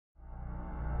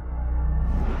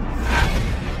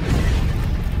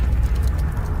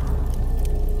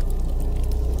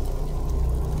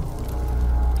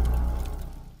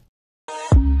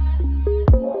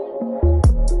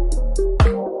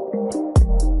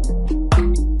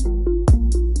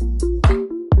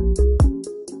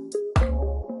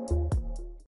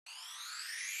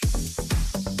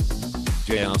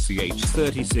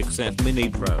JJRCH36F Mini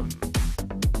Drone.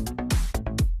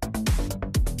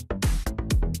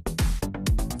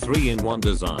 3-in-1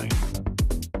 design.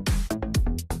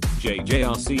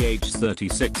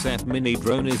 JJRCH36F Mini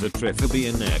Drone is a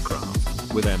Triphobian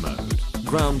aircraft with air mode,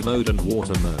 ground mode and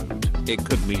water mode. It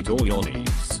could meet all your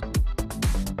needs.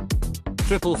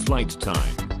 Triple flight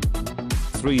time,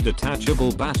 3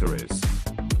 detachable batteries,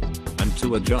 and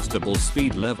 2 adjustable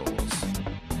speed levels.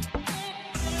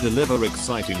 Deliver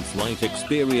exciting flight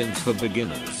experience for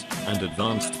beginners and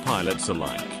advanced pilots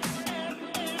alike.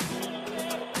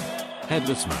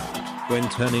 Headless mode. When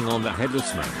turning on the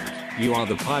headless mode, you are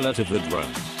the pilot of the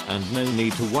drone, and no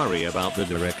need to worry about the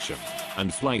direction,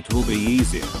 and flight will be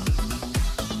easier.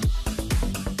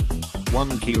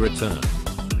 1 key return.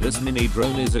 This mini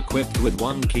drone is equipped with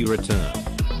 1 key return,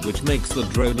 which makes the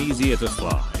drone easier to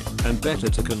fly and better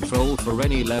to control for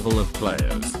any level of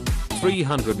players.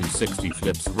 360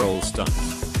 flips roll stunt.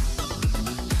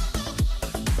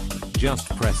 Just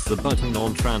press the button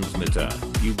on transmitter,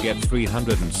 you get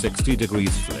 360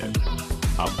 degrees flip.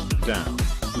 Up, down,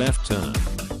 left turn,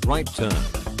 right turn,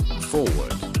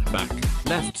 forward, back,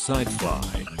 left side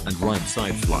fly, and right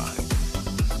side fly.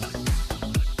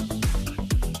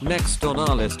 Next on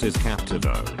our list is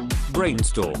Captivo.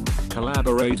 Brainstorm,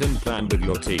 collaborate and plan with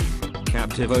your team.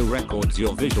 Captivo records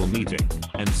your visual meeting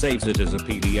and saves it as a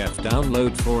PDF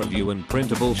download for review and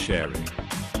printable sharing.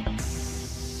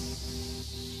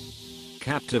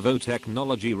 Captivo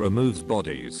technology removes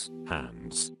bodies,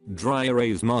 hands, dry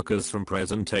erase markers from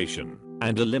presentation,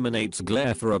 and eliminates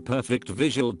glare for a perfect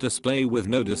visual display with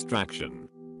no distraction.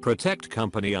 Protect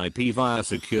company IP via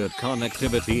secured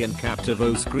connectivity and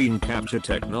Captivo screen capture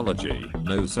technology.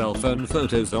 No cell phone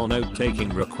photos or note taking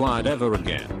required ever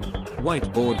again.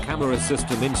 Whiteboard camera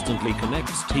system instantly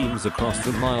connects teams across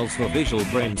the miles for visual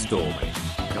brainstorming,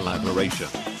 collaboration,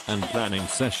 and planning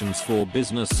sessions for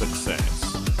business success.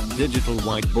 Digital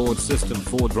whiteboard system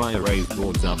for dry erase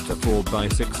boards up to 4 by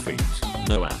 6 feet.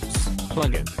 No apps,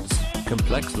 plugins,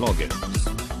 complex logins,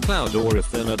 cloud or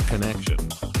Ethernet connection.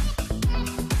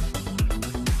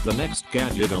 The next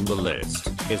gadget on the list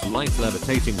is Light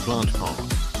Levitating Plant Pot.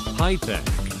 High-tech,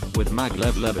 with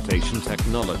maglev levitation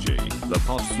technology, the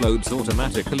pot floats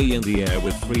automatically in the air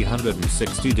with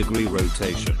 360-degree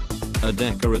rotation. A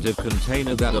decorative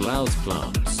container that allows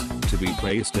plants to be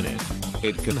placed in it.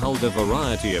 It can hold a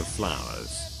variety of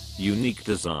flowers. Unique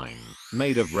design,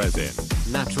 made of resin,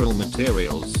 natural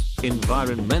materials,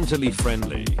 environmentally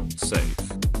friendly, safe,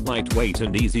 lightweight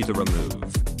and easy to remove.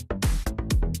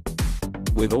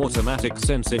 With automatic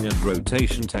sensing and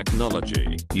rotation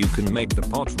technology, you can make the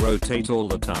pot rotate all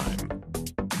the time.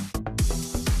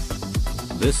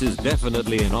 This is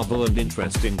definitely a novel and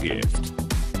interesting gift.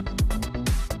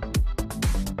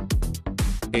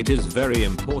 It is very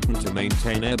important to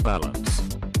maintain air balance.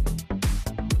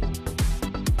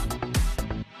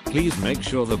 Please make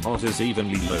sure the pot is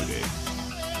evenly loaded.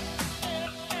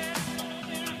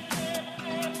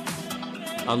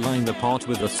 Align the pot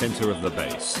with the center of the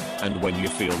base, and when you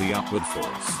feel the upward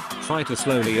force, try to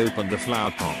slowly open the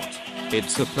flower pot.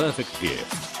 It's a perfect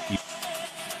gift.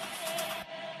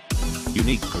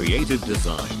 Unique creative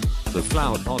design. The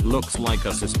flower pot looks like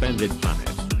a suspended planet.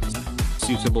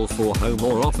 Suitable for home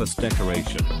or office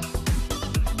decoration.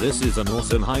 This is an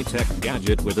awesome high-tech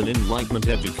gadget with an enlightenment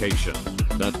education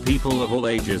that people of all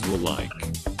ages will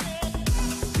like.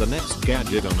 The next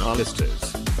gadget on our list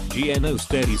is GNO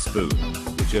Steady Spoon,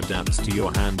 which adapts to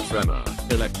your hand tremor,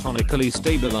 electronically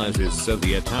stabilizes so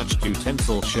the attached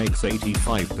utensil shakes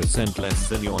 85% less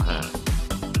than your hand.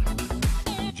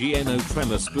 GNO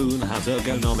Tremor Spoon has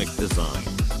ergonomic design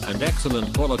and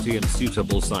excellent quality and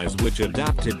suitable size which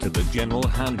adapted to the general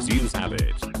hands use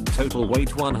habit. Total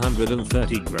weight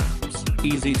 130 grams,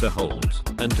 easy to hold,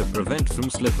 and to prevent from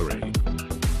slippery.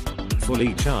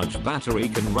 Fully charged battery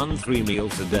can run 3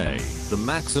 meals a day. The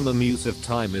maximum use of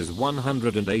time is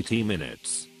 180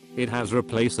 minutes. It has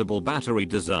replaceable battery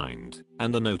designed,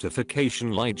 and the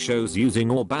notification light shows using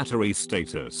or battery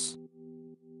status.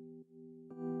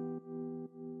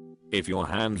 If your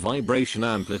hand vibration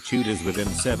amplitude is within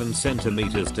 7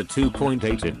 cm to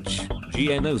 2.8 inch,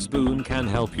 GNO Spoon can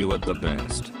help you at the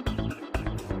best.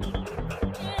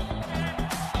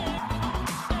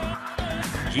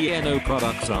 GNO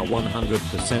products are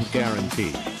 100%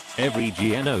 guaranteed. Every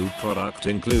GNO product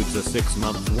includes a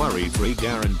 6-month worry-free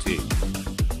guarantee.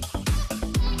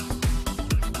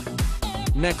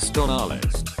 Next on our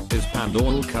list is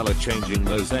Pandoral Color Changing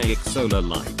Mosaic Solar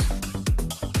Light.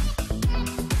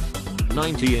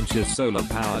 90 inches solar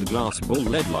powered glass ball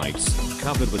LED lights,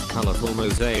 covered with colorful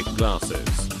mosaic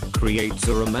glasses, creates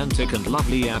a romantic and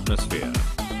lovely atmosphere.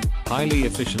 Highly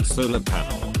efficient solar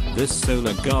panel. This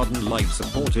solar garden light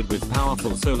supported with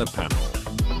powerful solar panel.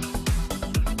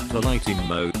 The lighting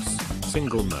modes: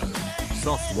 single mode,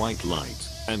 soft white light,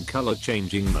 and color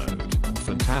changing mode.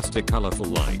 Fantastic colorful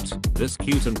light. This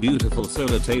cute and beautiful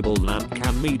solar table lamp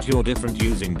can meet your different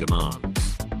using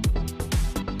demands.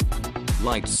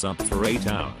 Lights up for 8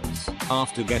 hours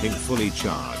after getting fully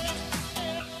charged.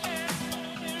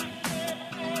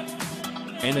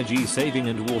 Energy saving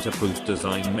and waterproof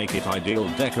design make it ideal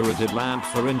decorative lamp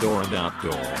for indoor and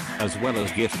outdoor, as well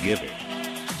as gift giving.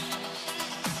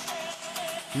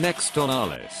 Next on our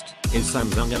list is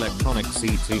Samsung Electronics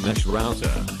CT Mesh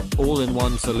Router.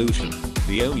 All-in-one solution,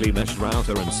 the only mesh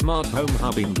router and smart home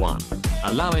hub in one,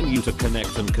 allowing you to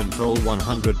connect and control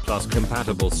 100 plus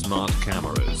compatible smart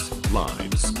cameras,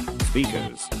 lights,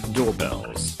 speakers,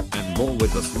 doorbells, and more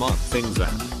with the SmartThings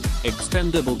app.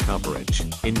 Extendable coverage.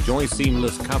 Enjoy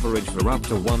seamless coverage for up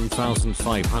to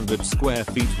 1,500 square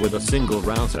feet with a single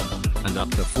router, and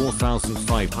up to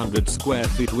 4,500 square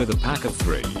feet with a pack of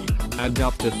 3, and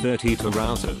up to 32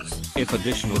 routers if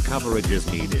additional coverage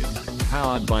is needed.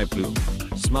 Powered by Plume,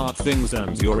 SmartThings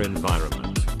owns your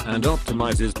environment and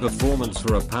optimizes performance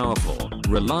for a powerful,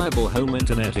 reliable home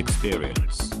internet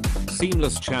experience.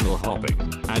 Seamless channel hopping.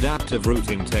 Adaptive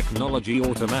routing technology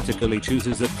automatically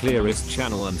chooses the clearest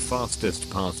channel and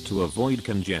fastest path to avoid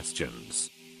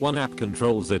congestions. One app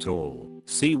controls it all.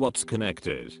 See what's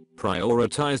connected,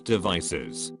 prioritize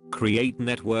devices, create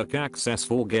network access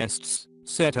for guests,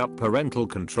 set up parental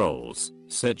controls,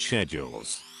 set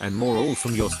schedules, and more, all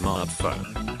from your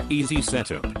smartphone. Easy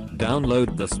setup.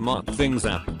 Download the SmartThings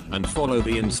app and follow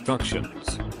the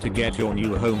instructions to get your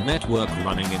new home network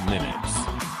running in minutes.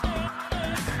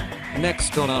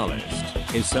 Next on our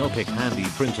list is Selpic Handy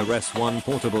Printer S1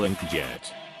 Portable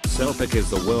Inkjet. Selpic is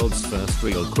the world's first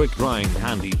real quick drying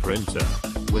handy printer.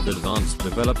 With advanced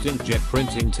developed inkjet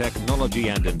printing technology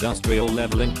and industrial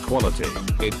level ink quality,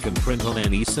 it can print on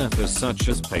any surface such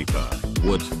as paper,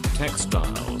 wood,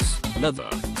 textiles, leather,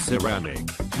 ceramic,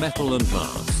 metal and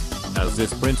glass. As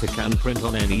this printer can print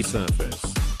on any surface,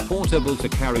 portable to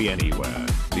carry anywhere,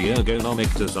 the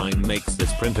ergonomic design makes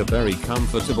this printer very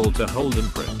comfortable to hold and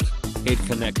print. It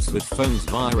connects with phones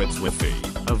via its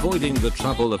Wi-Fi, avoiding the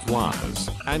trouble of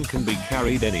wires, and can be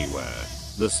carried anywhere.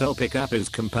 The Selpic app is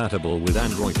compatible with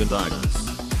Android and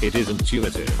iOS. It is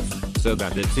intuitive, so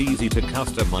that it's easy to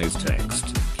customize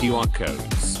text, QR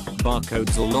codes,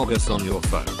 barcodes or logos on your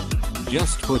phone.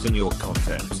 Just put in your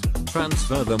content,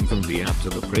 transfer them from the app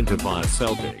to the printer via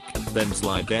Selpic, then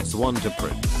slide S1 to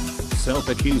print.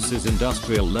 Selpic uses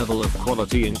industrial level of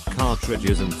quality ink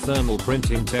cartridges and thermal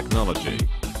printing technology.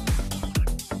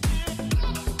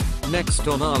 Next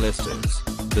on our list is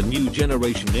the new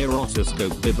generation Ear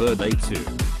Otoscope Bibird A2.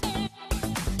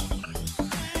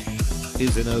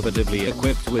 Is innovatively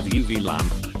equipped with UV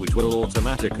lamp, which will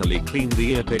automatically clean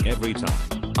the earpick every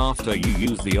time after you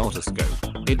use the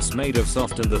otoscope. It's made of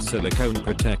soft and the silicone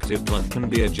protective plug can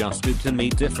be adjusted to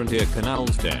meet different ear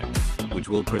canals depth, which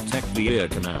will protect the ear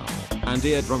canal and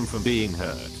eardrum from being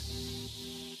hurt.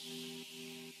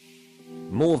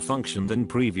 More function than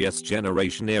previous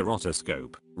generation Ear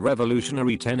Otoscope.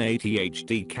 Revolutionary 1080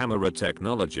 HD camera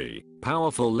technology.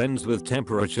 Powerful lens with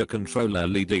temperature control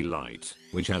LED light,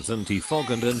 which has anti-fog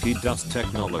and anti-dust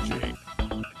technology.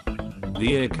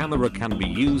 The ear camera can be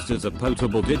used as a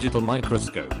portable digital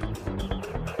microscope.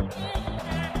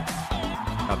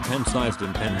 A pen-sized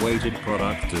and pen-weighted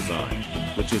product design,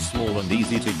 which is small and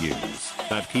easy to use,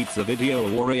 that keeps the video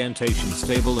orientation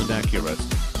stable and accurate.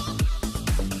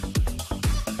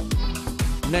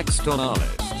 Next on our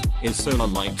list is Solar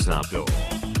Lights Outdoor.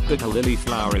 Piccalilli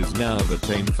flower is now the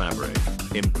tame fabric,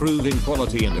 improving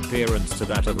quality and appearance to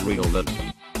that of real lily.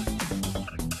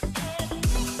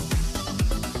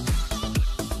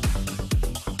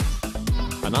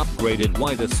 An upgraded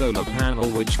wider solar panel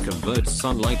which converts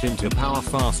sunlight into power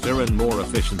faster and more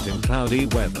efficient in cloudy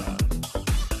weather.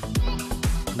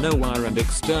 No wire and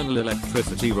external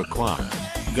electricity required.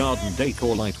 Garden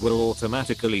decor light will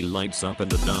automatically lights up in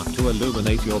the dark to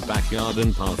illuminate your backyard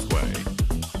and pathway.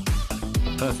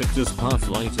 Perfect as path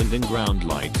light and in-ground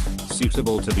light,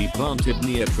 suitable to be planted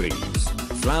near trees,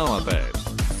 flower bed,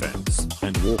 fence,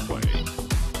 and walkway.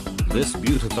 This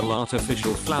beautiful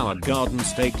artificial flower garden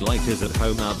stake light is at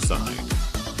home outside.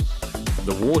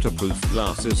 The waterproof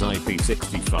glass is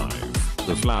IP65.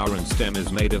 The flower and stem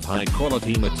is made of high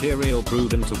quality material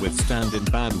proven to withstand in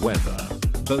bad weather.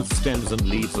 Both stems and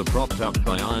leaves are propped up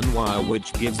by iron wire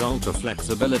which gives ultra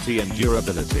flexibility and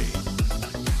durability.